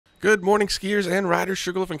Good morning, skiers and riders,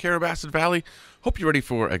 Sugarloaf and Carrabassett Valley. Hope you're ready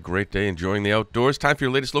for a great day enjoying the outdoors. Time for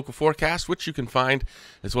your latest local forecast, which you can find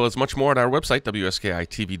as well as much more at our website,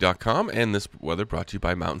 WSKITV.com. And this weather brought to you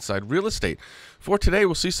by Mountainside Real Estate. For today,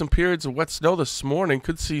 we'll see some periods of wet snow this morning.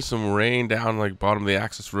 Could see some rain down like bottom of the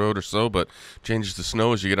access road or so, but changes to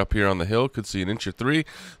snow as you get up here on the hill. Could see an inch or three.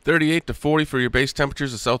 38 to 40 for your base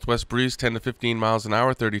temperatures. A southwest breeze, 10 to 15 miles an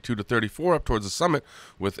hour. 32 to 34 up towards the summit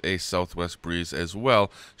with a southwest breeze as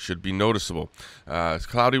well. Should be noticeable. It's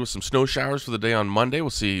cloudy with some snow showers for the day on Monday. We'll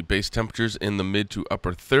see base temperatures in the mid to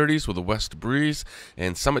upper 30s with a west breeze,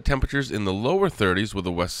 and summit temperatures in the lower 30s with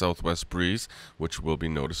a west-southwest breeze, which will be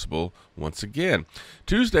noticeable once again.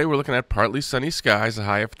 Tuesday, we're looking at partly sunny skies, a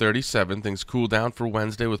high of 37. Things cool down for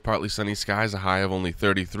Wednesday with partly sunny skies, a high of only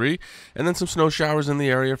 33. And then some snow showers in the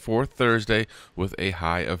area for Thursday with a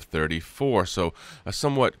high of 34. So a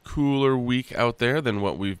somewhat cooler week out there than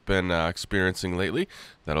what we've been experiencing lately.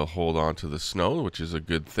 That'll hold on to the snow, which is a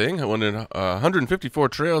good thing. I went in 154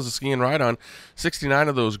 trails to ski and ride on. 69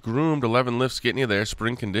 of those groomed, 11 lifts getting you there.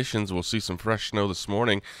 Spring conditions. We'll see some fresh snow this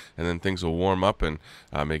morning, and then things will warm up and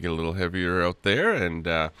may get a little heavier out there and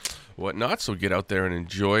whatnot. So get out there and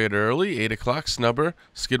enjoy it early. 8 o'clock, Snubber,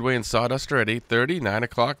 Skidway, and Sawduster at 8:30. 9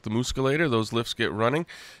 o'clock, the Mooscalator. Those lifts get running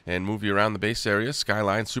and move you around the base area.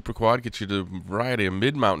 Skyline Super Quad gets you to a variety of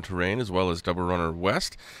mid-mountain terrain as well as Double Runner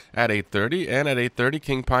West at 8:30. And at 8:30,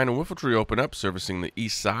 King Pine and Whiffletree open up, servicing the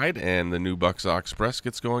east side, and the new Bucksaw Express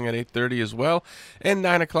gets going at 8:30 as well. And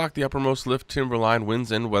 9 o'clock, the uppermost lift, Timberline,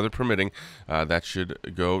 winds and weather permitting. That should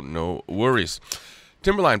go no worries.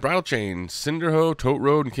 Timberline, Bridle Chain, Cinderho, Tote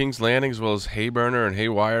Road, and King's Landing, as well as Hayburner and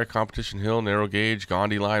Haywire, Competition Hill, Narrow Gauge,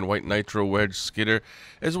 Gondy Line, White Nitro, Wedge, Skidder,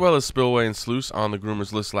 as well as Spillway and Sluice on the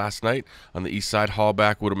groomers list last night. On the east side,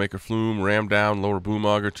 Hallback, Widowmaker, Flume, Ram Down, Lower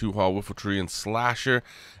Boomauger, Two Hall, Whiffletree, and Slasher.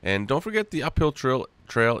 And don't forget the uphill trail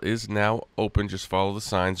is now open. Just follow the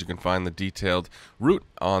signs. You can find the detailed route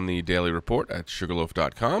on the daily report at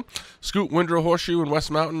sugarloaf.com. Scoot, Windrow, Horseshoe, and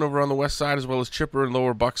West Mountain over on the west side, as well as Chipper and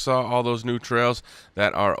Lower Bucksaw. All those new trails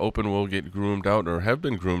that are open will get groomed out or have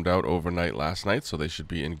been groomed out overnight last night, so they should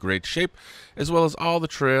be in great shape, as well as all the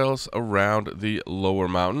trails around the Lower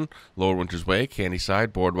Mountain, Lower Winters Way,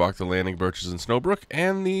 Candyside, Boardwalk, the Landing, Birches, and Snowbrook,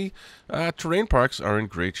 and the terrain parks are in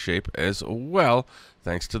great shape as well.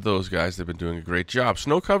 Thanks to those guys, they've been doing a great job.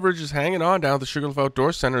 Snow coverage is hanging on down at the Sugarloaf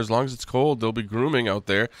Outdoor Center. As long as it's cold, they'll be grooming out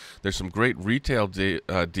there. There's some great retail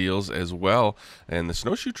deals as well, and the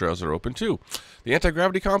snowshoe trails are open too. The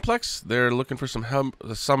Anti-Gravity Complex, they're looking for some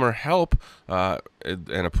summer help, and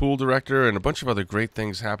a pool director, and a bunch of other great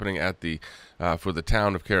things happening at the for the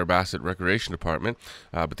town of Carrabassett Recreation Department.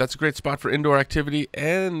 But that's a great spot for indoor activity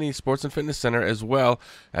and the Sports and Fitness Center as well.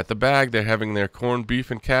 At the Bag, they're having their corned beef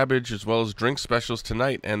and cabbage as well as drink specials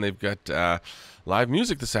tonight, and they've got live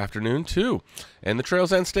music this afternoon too. And the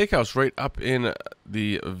Trails End Steakhouse right up in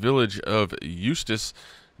the village of Eustis,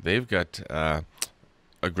 they've got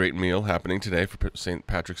a great meal happening today for St.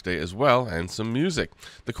 Patrick's Day as well, and some music.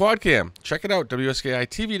 The Quad Cam, check it out,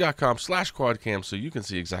 WSKITV.com/quadcam, so you can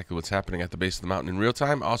see exactly what's happening at the base of the mountain in real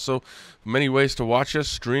time. Also, many ways to watch us,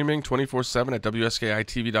 streaming 24/7 at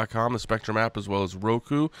WSKITV.com, the Spectrum app, as well as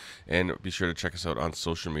Roku. And be sure to check us out on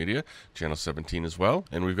social media, Channel 17 as well.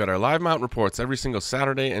 And we've got our live mountain reports every single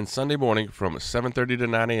Saturday and Sunday morning from 7:30 to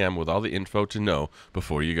 9 a.m. with all the info to know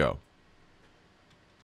before you go.